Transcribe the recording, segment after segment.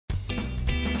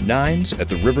Nines at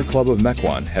the River Club of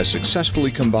Mequon has successfully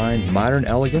combined modern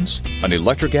elegance, an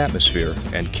electric atmosphere,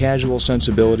 and casual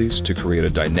sensibilities to create a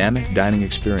dynamic dining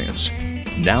experience.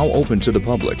 Now open to the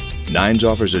public, Nines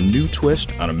offers a new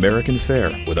twist on American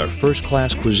fare with our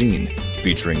first-class cuisine,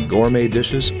 featuring gourmet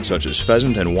dishes such as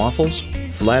pheasant and waffles,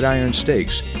 flat iron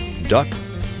steaks, duck,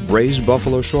 braised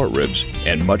buffalo short ribs,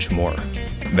 and much more.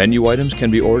 Menu items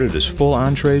can be ordered as full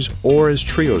entrees or as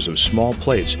trios of small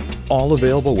plates, all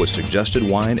available with suggested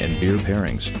wine and beer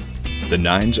pairings. The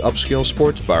Nines Upscale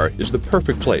Sports Bar is the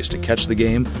perfect place to catch the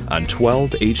game on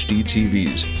 12 HD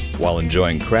TVs while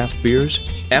enjoying craft beers,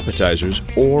 appetizers,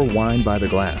 or wine by the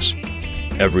glass.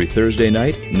 Every Thursday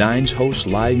night, Nines hosts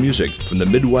live music from the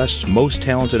Midwest's most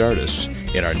talented artists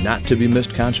in our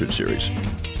not-to-be-missed concert series.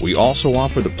 We also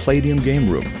offer the Palladium Game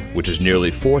Room, which is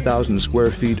nearly 4,000 square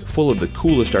feet full of the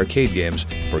coolest arcade games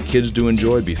for kids to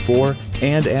enjoy before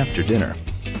and after dinner.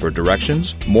 For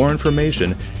directions, more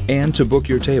information, and to book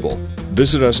your table,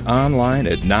 visit us online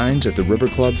at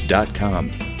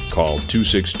ninesattheriverclub.com. Call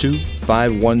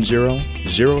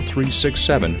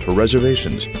 262-510-0367 for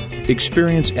reservations.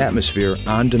 Experience atmosphere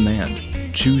on demand.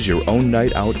 Choose your own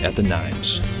night out at the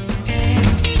Nines.